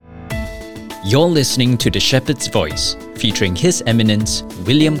You're listening to The Shepherd's Voice, featuring His Eminence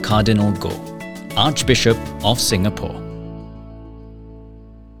William Cardinal Goh, Archbishop of Singapore.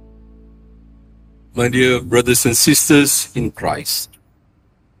 My dear brothers and sisters in Christ,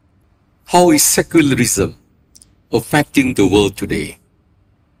 how is secularism affecting the world today?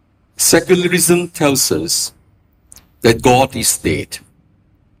 Secularism tells us that God is dead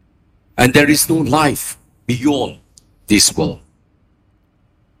and there is no life beyond this world.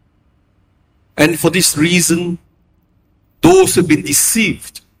 And for this reason, those who have been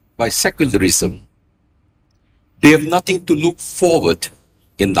deceived by secularism, they have nothing to look forward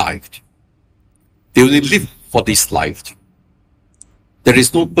in life. They only live for this life. There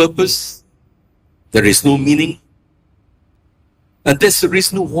is no purpose. There is no meaning. And that's the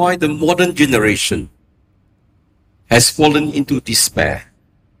reason why the modern generation has fallen into despair.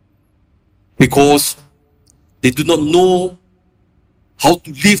 Because they do not know how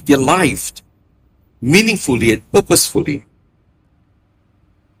to live their life meaningfully and purposefully.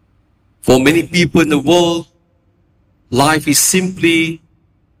 For many people in the world, life is simply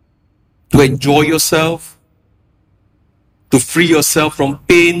to enjoy yourself, to free yourself from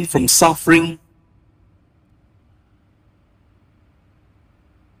pain, from suffering.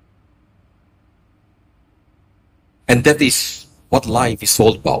 And that is what life is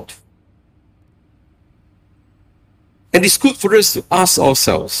all about. And it's good for us to ask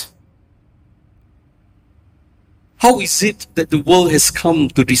ourselves, how is it that the world has come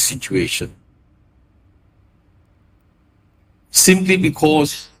to this situation? Simply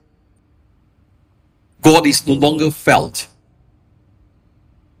because God is no longer felt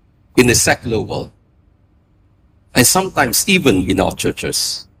in the secular world, and sometimes even in our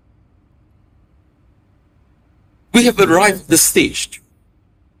churches. We have arrived at the stage,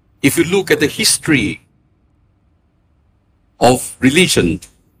 if you look at the history of religion,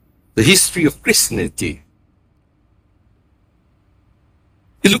 the history of Christianity,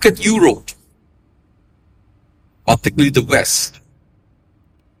 you look at Europe, particularly the West.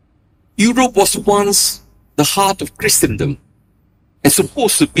 Europe was once the heart of Christendom and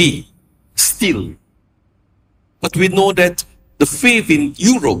supposed to be still. But we know that the faith in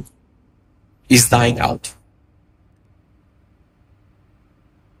Europe is dying out.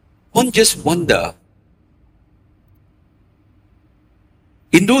 One just wonder,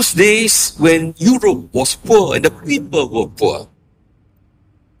 in those days when Europe was poor and the people were poor,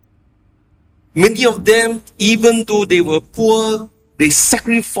 many of them, even though they were poor, they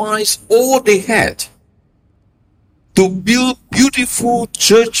sacrificed all they had to build beautiful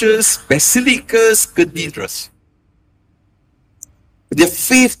churches, basilicas, cathedrals. Their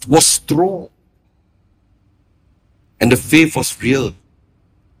faith was strong and the faith was real.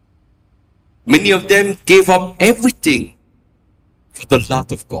 Many of them gave up everything for the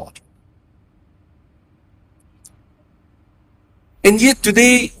love of God. And yet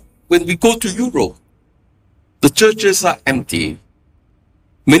today, when we go to Europe, the churches are empty.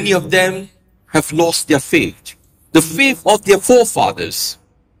 Many of them have lost their faith, the faith of their forefathers.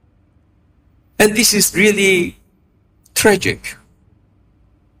 And this is really tragic.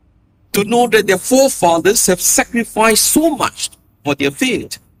 To know that their forefathers have sacrificed so much for their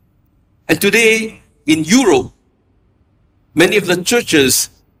faith. And today, in Europe, many of the churches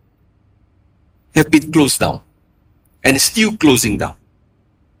have been closed down and still closing down.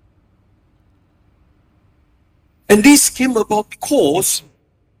 And this came about because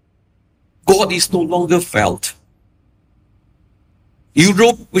God is no longer felt.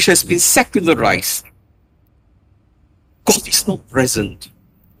 Europe, which has been secularized, God is not present.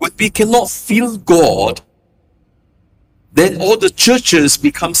 When we cannot feel God, then all the churches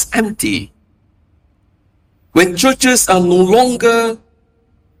becomes empty. When churches are no longer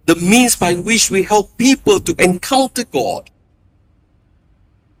the means by which we help people to encounter God,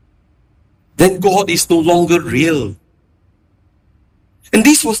 then God is no longer real. And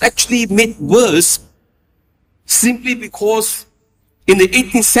this was actually made worse simply because in the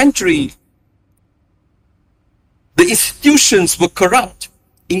 18th century, the institutions were corrupt,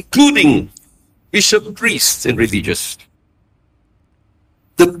 including bishop, priests, and religious.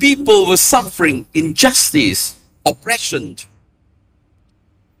 The people were suffering injustice, oppression,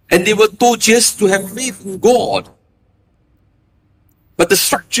 and they were told just to have faith in God. But the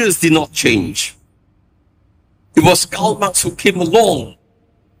structures did not change. It was Karl Marx who came along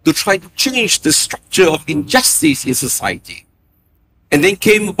to try to change the structure of injustice in society. And then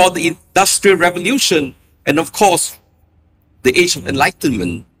came about the Industrial Revolution and, of course, the Age of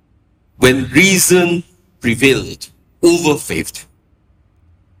Enlightenment, when reason prevailed over faith.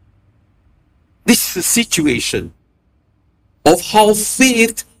 This is a situation of how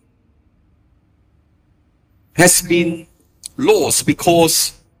faith has been lost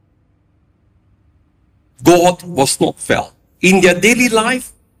because God was not felt in their daily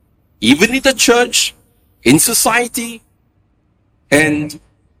life, even in the church, in society, and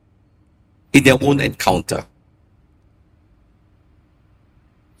in their own encounter.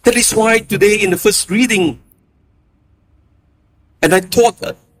 That is why today in the first reading, and I thought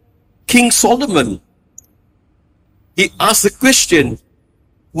that King Solomon, he asked the question,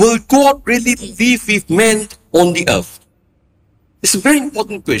 will God really live with men on the earth? It's a very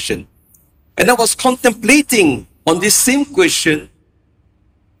important question. And I was contemplating on this same question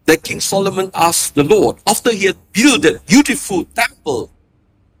that King Solomon asked the Lord after he had built that beautiful temple.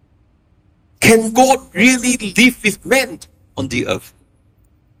 Can God really live with men on the earth?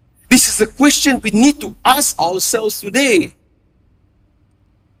 This is a question we need to ask ourselves today.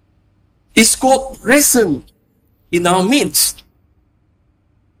 Is God present in our midst?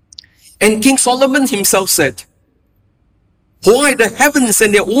 And King Solomon himself said, why the heavens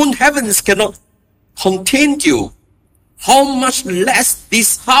and their own heavens cannot contain you? How much less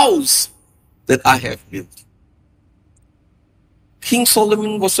this house that I have built? King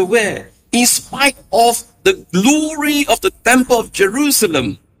Solomon was aware, in spite of the glory of the temple of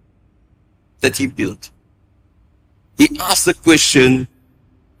Jerusalem that he built, he asked the question,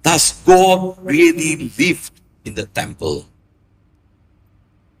 does God really live in the temple?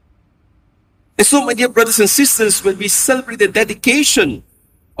 And so, my dear brothers and sisters, when we celebrate the dedication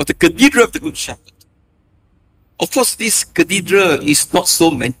of the Cathedral of the Good Shepherd, of course, this cathedral is not so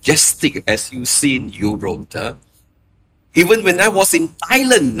majestic as you see in Europe. Even when I was in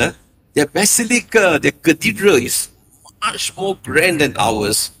Thailand, their basilica, their cathedral is much more grand than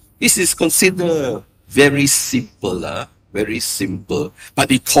ours. This is considered very simple, very simple.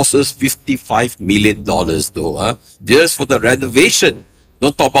 But it costs us $55 million though, just for the renovation.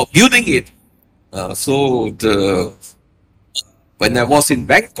 Don't talk about building it. When I was in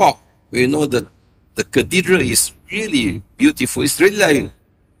Bangkok, you know, the cathedral is really beautiful. It's really like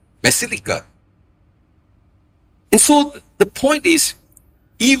basilica. And so the point is,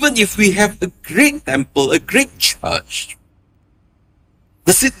 even if we have a great temple, a great church,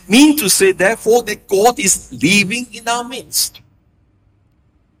 does it mean to say, therefore, that God is living in our midst?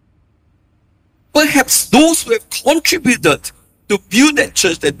 Perhaps those who have contributed to build that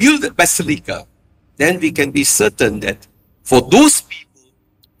church, that build that basilica, then we can be certain that for those people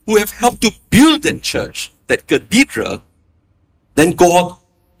who have helped to build that church, that cathedral, then God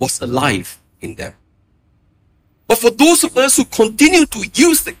was alive in them. But for those of us who continue to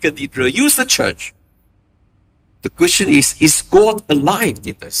use the cathedral, use the church, the question is God alive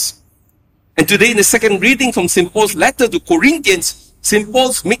in us? And today in the second reading from St. Paul's letter to Corinthians, St.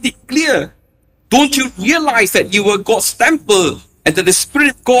 Paul's made it clear. Don't you realize that you were God's temple and that the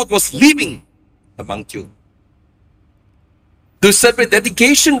Spirit of God was living among you? To celebrate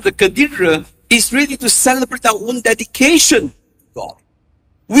dedication of the cathedral is really to celebrate our own dedication to God.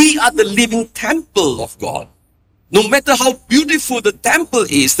 We are the living temple of God. No matter how beautiful the temple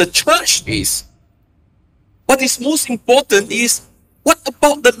is, the church is, what is most important is, what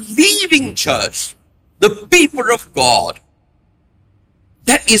about the living church, the people of God?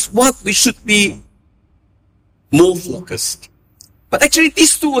 That is what we should be more focused. But actually,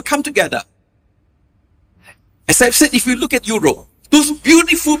 these two will come together. As I've said, if you look at Europe, those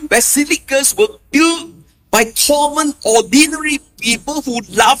beautiful basilicas were built by common, ordinary people who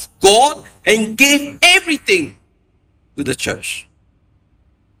loved God and gave everything to the church.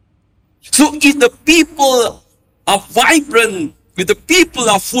 So if the people are vibrant, if the people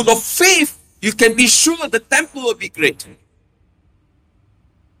are full of faith, you can be sure the temple will be great.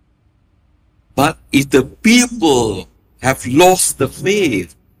 But if the people have lost the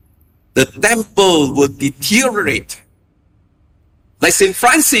faith, the temple will deteriorate. Like St.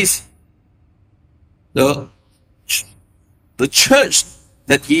 Francis, the church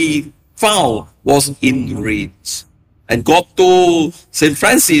that he found was in ruins. And God told St.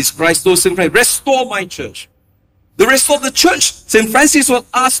 Francis, Christ told St. Francis, restore my church. To restore the church, St. Francis was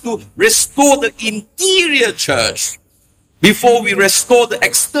asked to restore the interior church before we restore the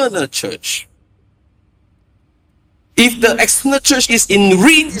external church. If the external church is in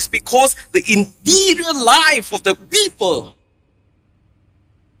ruins, it's because the interior life of the people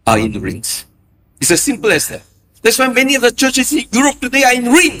are in ruins. It's as simple as that. That's why many of the churches in Europe today are in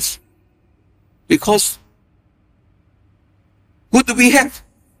ruins. Because who do we have?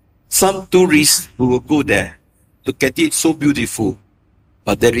 Some tourists who will go there to get it so beautiful,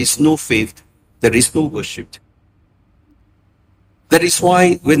 but there is no faith, there is no worship. That is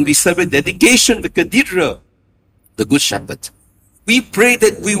why when we celebrate dedication of the cathedral, the Good Shepherd, we pray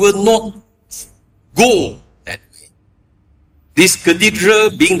that we will not go This cathedral,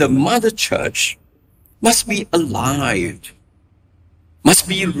 being the mother church, must be alive, must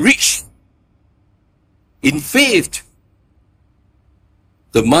be rich in faith.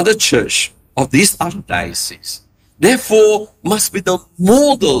 The mother church of this archdiocese, therefore, must be the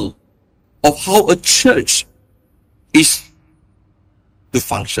model of how a church is to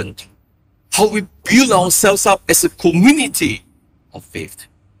function, how we build ourselves up as a community of faith.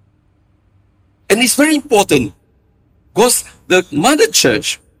 And it's very important because the mother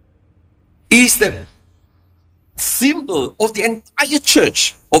church is the symbol of the entire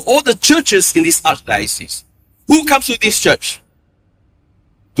church, of all the churches in this archdiocese. Who comes to this church?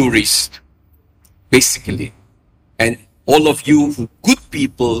 Tourists, basically. And all of you who good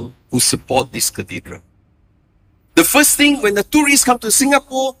people who support this cathedral. The first thing when the tourists come to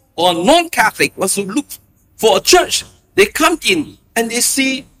Singapore or non-Catholic wants to look for a church, they come in and they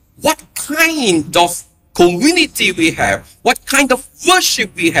see what kind of community we have, what kind of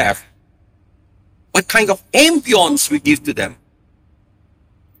worship we have, what kind of ambience we give to them.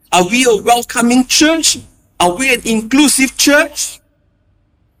 Are we a welcoming church? Are we an inclusive church?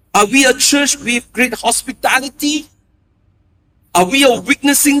 Are we a church with great hospitality? Are we a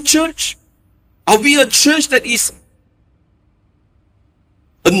witnessing church? Are we a church that is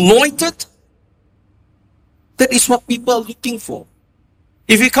anointed? That is what people are looking for.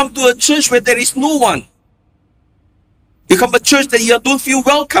 If you come to a church where there is no one, you come to a church that you don't feel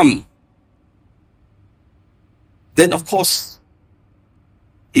welcome, then of course,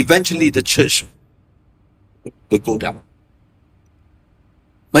 eventually the church will go down.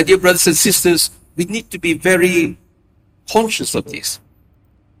 My dear brothers and sisters, we need to be very conscious of this.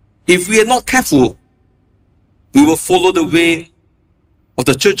 If we are not careful, we will follow the way of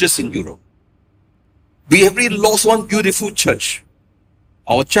the churches in Europe. We have really lost one beautiful church.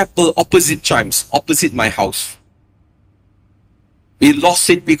 Our chapel opposite Chimes, opposite my house. We lost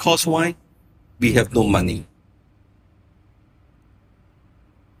it because why? We have no money.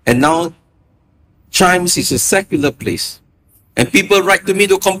 And now, Chimes is a secular place. And people write to me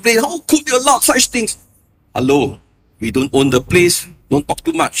to complain, how could you allow such things? Hello, we don't own the place, don't talk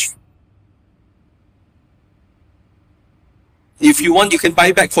too much. If you want, you can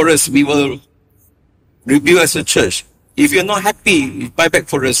buy back for us. We will review as a church. If you're not happy, you buy back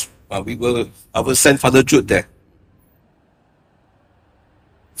for us. I will send Father Jude there.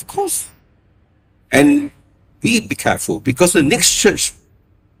 Of course. And be careful, because the next church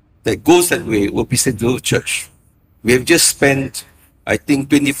that goes that way will be St. Louis Church. We have just spent, I think,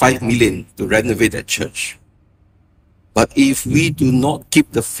 25 million to renovate that church. But if we do not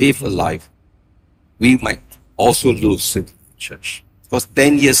keep the faith alive, we might also lose the church. Because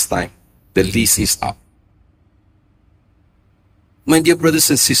 10 years' time, the lease is up. My dear brothers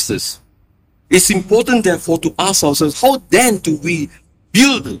and sisters, it's important therefore to ask ourselves, how then do we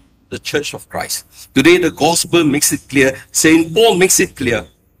build the church of Christ? Today the gospel makes it clear, St. Paul makes it clear,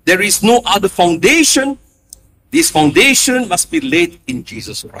 there is no other foundation. This foundation must be laid in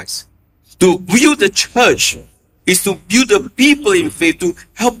Jesus Christ. To build the church is to build the people in faith, to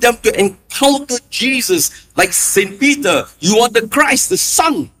help them to encounter Jesus. Like St. Peter, you are the Christ, the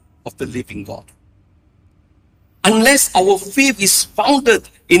Son of the living God. Unless our faith is founded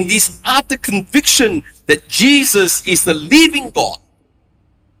in this utter conviction that Jesus is the living God,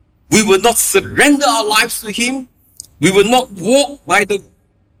 we will not surrender our lives to Him. We will not walk by the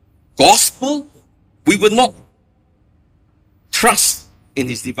gospel. We will not trust in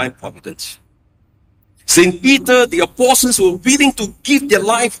His divine providence. St. Peter, the apostles were willing to give their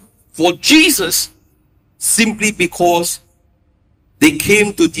life for Jesus simply because they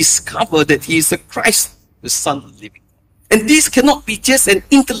came to discover that He is the Christ, the Son of the living God. And this cannot be just an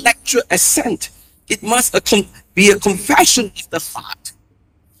intellectual assent. It must be a confession of the heart.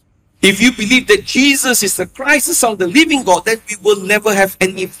 If you believe that Jesus is the Christ, the Son of the living God, then we will never have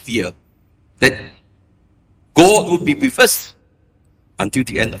any fear that God will be with us until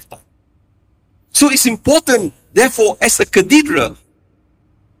the end of time. So it's important, therefore, as a cathedral,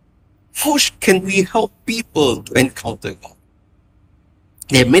 how can we help people to encounter God?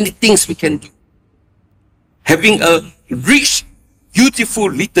 There are many things we can do. Having a rich,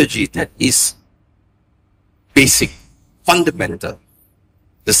 beautiful liturgy that is basic, fundamental.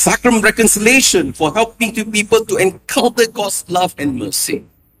 The sacrament reconciliation for helping people to encounter God's love and mercy.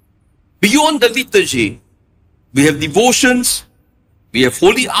 Beyond the liturgy, we have devotions, we have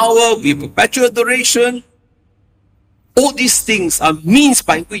holy hour, we have perpetual adoration. All these things are means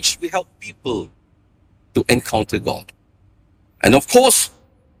by which we help people to encounter God. And of course,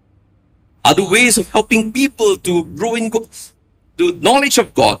 other ways of helping people to grow in the knowledge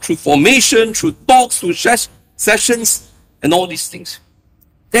of God through formation, through talks, through sessions, and all these things.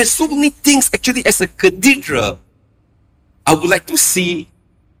 There's so many things actually as a cathedral. I would like to see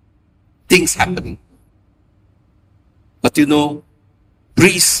things happening. But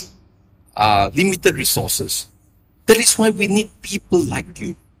priests are limited resources. That is why we need people like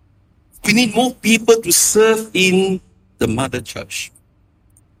you. We need more people to serve in the mother church.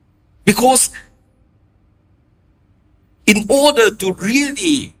 Because in order to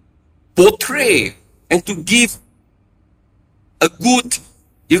really portray and to give a good,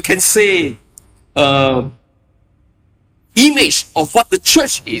 you can say, image of what the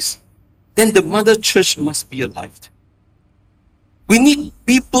church is, then the mother church must be alive. We need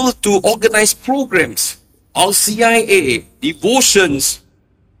people to organize programs, RCIA, devotions.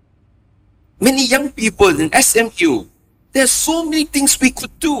 Many young people in SMU. There are so many things we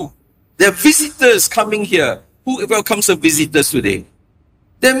could do. There are visitors coming here. Who welcomes the visitors today?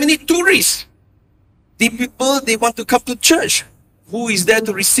 There are many tourists. The people, they want to come to church. Who is there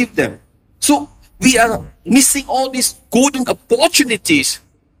to receive them? So we are missing all these golden opportunities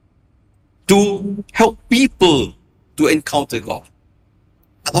to help people to encounter God.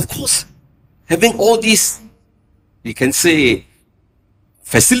 And of course, having all these, you can say,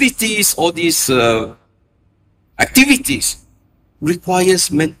 facilities, all these activities requires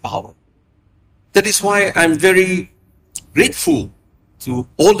manpower. That is why I'm very grateful to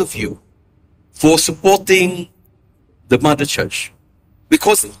all of you for supporting the mother church.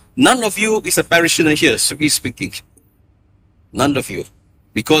 Because none of you is a parishioner here, strictly speaking. None of you.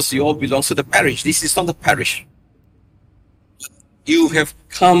 Because you all belong to the parish. This is not the parish. You have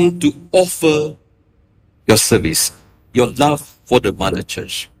come to offer your service, your love for the mother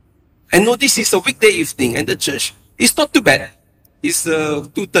church. I know this is a weekday evening and the church is not too bad. It's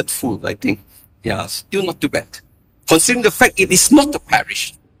 2/3 full, I think. Yeah, still not too bad. Considering the fact it is not a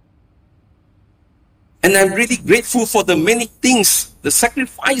parish. And I'm really grateful for the many things, the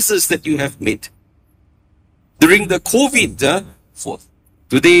sacrifices that you have made. During the COVID, for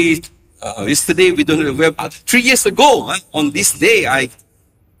today, yesterday, we don't know, about 3 years ago, on this day, I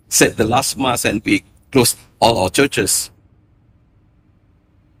said the last mass and we closed all our churches.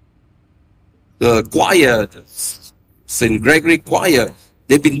 The choir, the St. Gregory choir,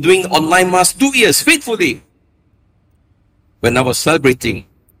 they've been doing online mass 2 years faithfully. When I was celebrating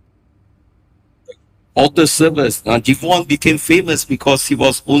altar service, Jivon became famous because he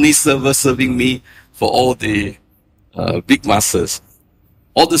was only serving me for all the big masses.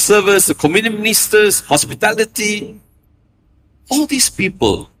 All the servers, the community ministers, hospitality, all these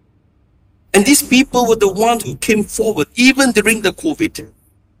people. And these people were the ones who came forward even during the COVID.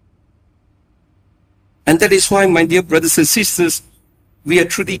 And that is why, my dear brothers and sisters, we are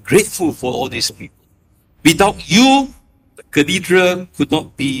truly grateful for all these people. Without you, the cathedral could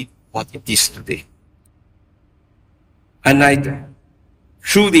not be what it is today. And I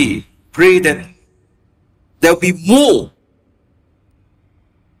truly pray that there will be more,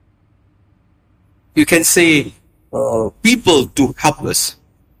 you can say, people to help us.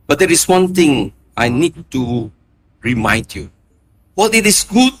 But there is one thing I need to remind you. While it is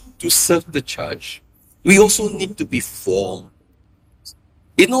good to serve the church, we also need to be formed.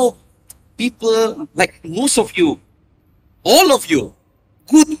 People like most of you, all of you,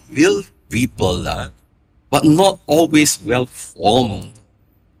 good-will people, but not always well-formed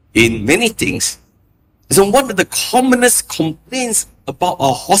in many things. So one of the commonest complaints about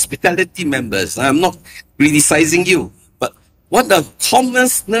our hospitality members, I'm not criticizing you, but one of the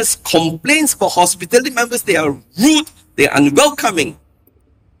commonest complaints about hospitality members, they are rude, they are unwelcoming.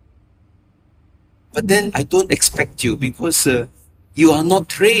 But then I don't expect you because you are not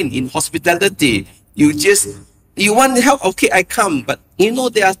trained in hospitality. You want help, okay, I come. But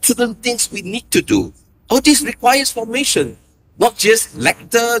there are certain things we need to do. All this requires formation. Not just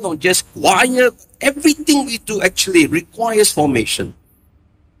lecture, not just choir. Everything we do actually requires formation.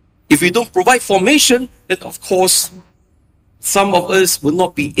 If we don't provide formation, then of course, some of us will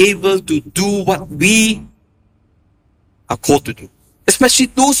not be able to do what we are called to do. Especially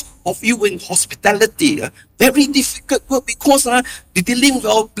those of you in hospitality. Very difficult work because they're dealing with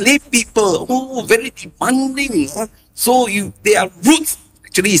our lay people. Oh, very demanding. So they are rude.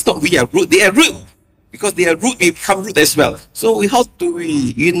 Actually, it's not we are rude. They are rude. Because they are rude, we become rude as well. So how do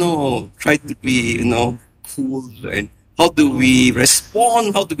we, try to be, cool, and how do we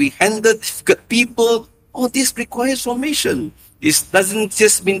respond? How do we handle difficult people? All this requires formation. This doesn't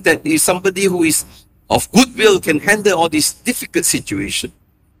just mean that if somebody who is of goodwill can handle all these difficult situations.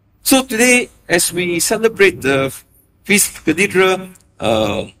 So today, as we celebrate the Feast Cathedral,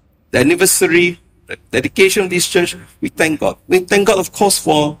 the anniversary, the dedication of this church, we thank God. We thank God, of course,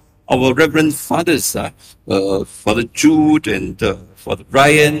 for our Reverend Fathers, Father Jude and Father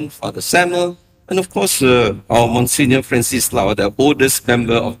Brian, Father Samuel, and of course our Monsignor Francis Lau, the oldest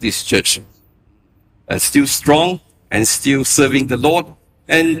member of this church. Still strong and still serving the Lord.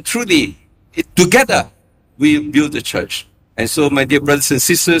 And truly, together, we build the church. And so, my dear brothers and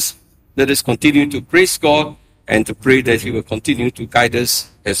sisters, let us continue to praise God and to pray that He will continue to guide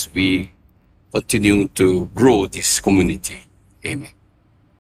us as we continue to grow this community. Amen.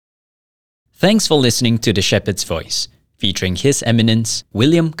 Thanks for listening to The Shepherd's Voice, featuring His Eminence,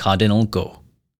 William Cardinal Goh.